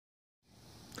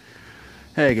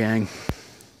Hey gang,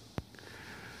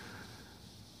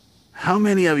 how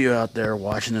many of you out there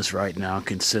watching this right now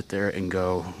can sit there and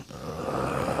go,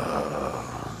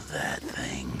 that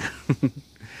thing?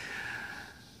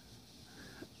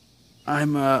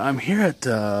 I'm here at,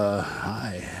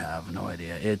 I have no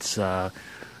idea. It's,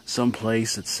 some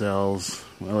place that sells,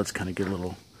 well, let's kind of get a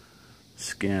little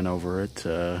scan over it.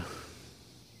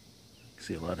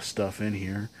 See a lot of stuff in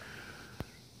here.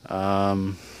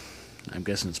 I'm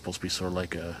guessing it's supposed to be sort of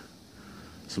like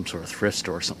some sort of thrift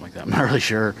store or something like that. I'm not really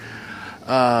sure.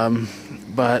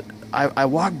 But I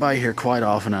walk by here quite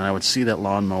often, and I would see that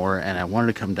lawnmower, and I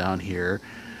wanted to come down here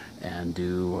and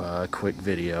do a quick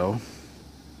video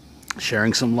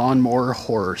sharing some lawnmower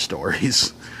horror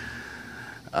stories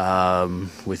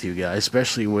with you guys,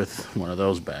 especially with one of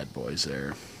those bad boys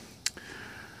there.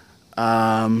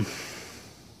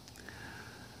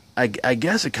 I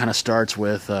guess it kind of starts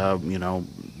with,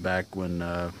 back when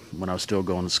I was still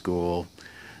going to school,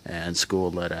 and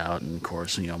school let out, and of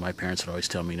course, my parents would always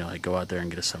tell me, like, go out there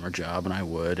and get a summer job, and I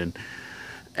would,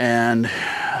 and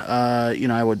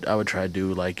I would try to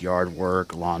do like yard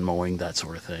work, lawn mowing, that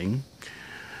sort of thing.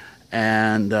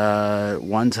 And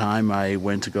one time I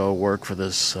went to go work for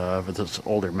this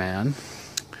older man.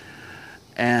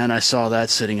 And I saw that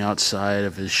sitting outside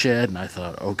of his shed, and I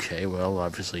thought, okay, well,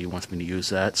 obviously he wants me to use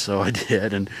that, so I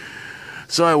did. And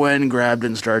so I went and grabbed it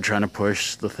and started trying to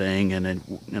push the thing, and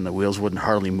the wheels wouldn't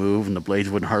hardly move, and the blades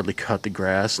wouldn't hardly cut the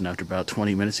grass. And after about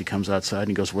 20 minutes, he comes outside and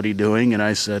he goes, "What are you doing?" And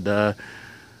I said, "I'm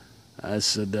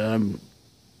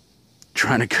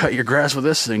trying to cut your grass with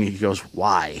this thing." He goes,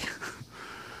 "Why?"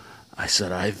 I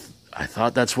said, I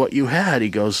thought that's what you had." He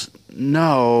goes,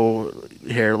 "No,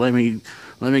 here, let me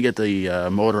get the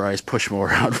motorized push mower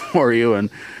out for you." And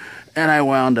I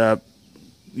wound up,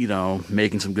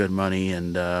 making some good money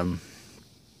and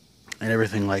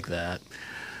everything like that.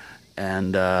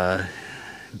 And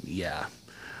yeah,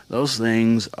 those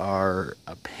things are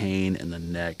a pain in the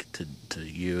neck to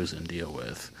use and deal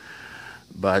with.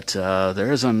 But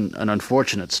there is an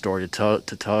unfortunate story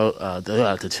to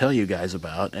tell you guys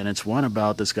about, and it's one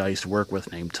about this guy I used to work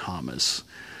with named Thomas.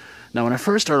 Now, when I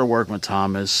first started working with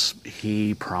Thomas,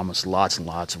 he promised lots and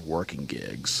lots of working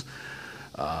gigs.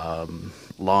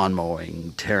 Lawn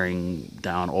mowing, tearing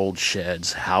down old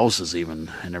sheds, houses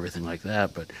even, and everything like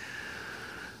that. But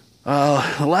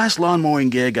the last lawn mowing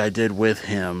gig I did with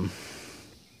him,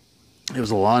 it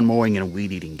was a lawn mowing and a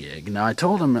weed eating gig. Now, I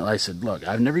told him, I said, "Look,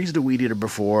 I've never used a weed eater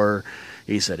before."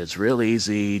 He said, "It's real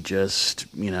easy, it's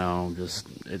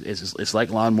like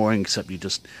lawn mowing, except you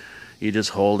just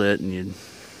hold it and you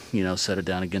set it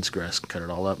down against grass and cut it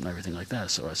all up and everything like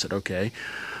that." So I said, okay.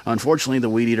 Unfortunately, the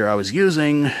weed eater I was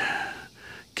using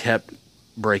kept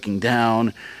breaking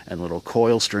down, and little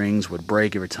coil strings would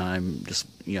break every time, just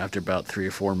after about 3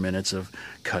 or 4 minutes of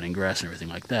cutting grass and everything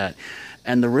like that.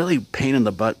 And the really pain in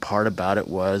the butt part about it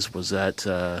was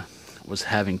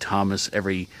having Thomas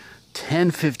every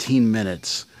 10-15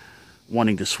 minutes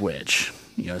wanting to switch.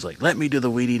 It's like, "Let me do the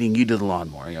weed eating, you do the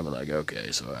lawn mowing." I'd be like,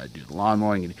 okay, so I do the lawn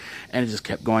mowing, and it just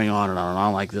kept going on and on and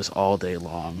on like this all day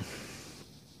long.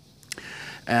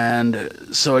 And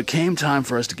so it came time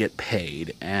for us to get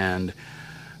paid, and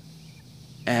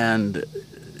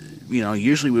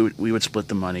usually we would split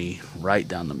the money right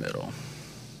down the middle.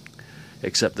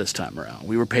 Except this time around,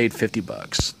 we were paid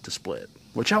 $50 to split,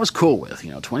 which I was cool with.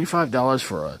 $25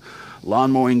 for a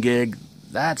lawn mowing gig,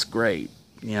 that's great.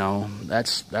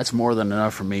 That's more than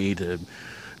enough for me to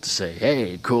say,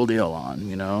 "Hey, cool deal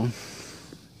on."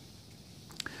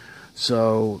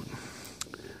 So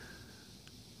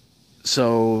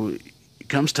it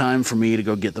comes time for me to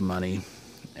go get the money,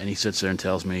 and he sits there and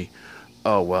tells me,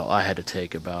 "Oh, well, I had to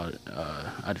take about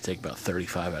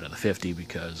 35 out of the 50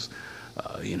 because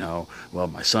well,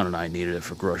 my son and I needed it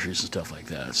for groceries and stuff like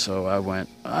that." So I went,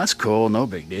 "That's cool, no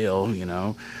big deal."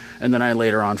 And then I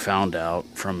later on found out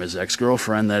from his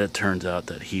ex-girlfriend that it turns out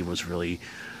that he was really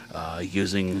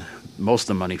using most of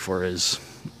the money for his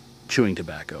chewing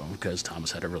tobacco, because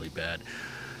Thomas had a really bad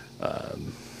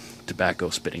tobacco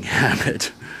spitting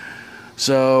habit.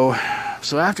 So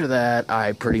after that,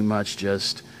 I pretty much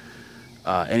just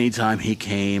anytime he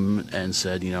came and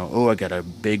said, "Oh, I got a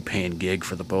big paying gig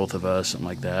for the both of us," something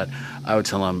like that, I would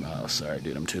tell him, "Oh, sorry,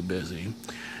 dude, I'm too busy."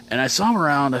 And I saw him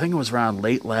around, I think it was around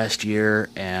late last year,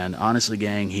 and honestly,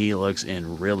 gang, he looks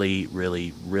in really,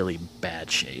 really, really bad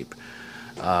shape.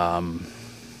 But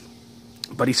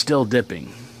he's still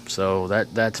dipping. So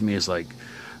that to me is like,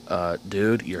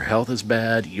 dude, your health is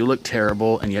bad, you look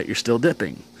terrible, and yet you're still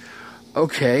dipping.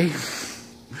 Okay.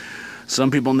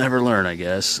 Some people never learn, I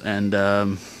guess. And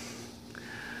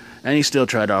And he still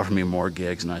tried to offer me more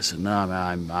gigs, and I said, "No,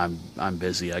 man, I'm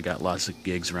busy. I got lots of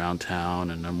gigs around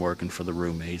town, and I'm working for the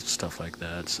roommates, stuff like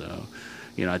that." So,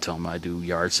 I told him I do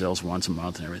yard sales once a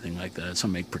month and everything like that. So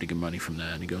I make pretty good money from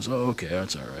that. And he goes, "Oh, okay,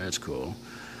 that's all right, that's cool."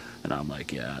 And I'm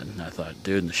like, "Yeah." And I thought,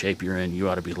 dude, in the shape you're in, you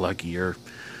ought to be lucky. You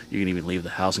can even leave the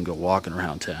house and go walking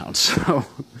around town.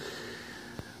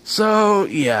 So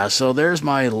yeah. So there's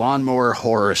my lawnmower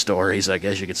horror stories, I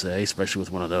guess you could say, especially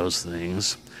with one of those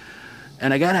things.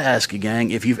 And I gotta ask you,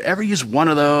 gang, if you've ever used one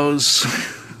of those,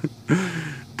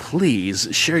 please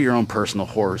share your own personal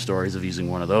horror stories of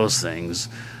using one of those things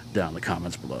down in the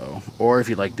comments below. Or if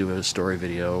you'd like to do a story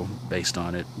video based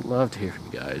on it, love to hear from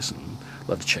you guys and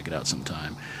love to check it out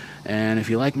sometime. And if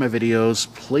you like my videos,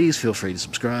 please feel free to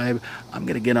subscribe. I'm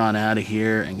gonna get on out of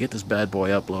here and get this bad boy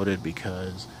uploaded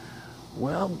because,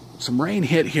 well, some rain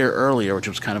hit here earlier, which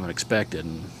was kind of unexpected,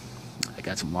 and I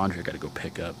got some laundry I gotta go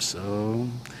pick up. So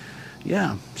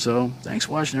yeah, so thanks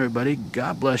for watching, everybody.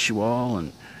 God bless you all,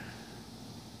 and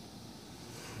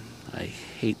I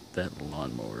hate that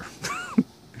lawnmower.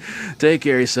 Take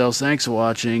care of yourselves. Thanks for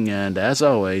watching, and as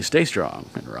always, stay strong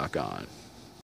and rock on.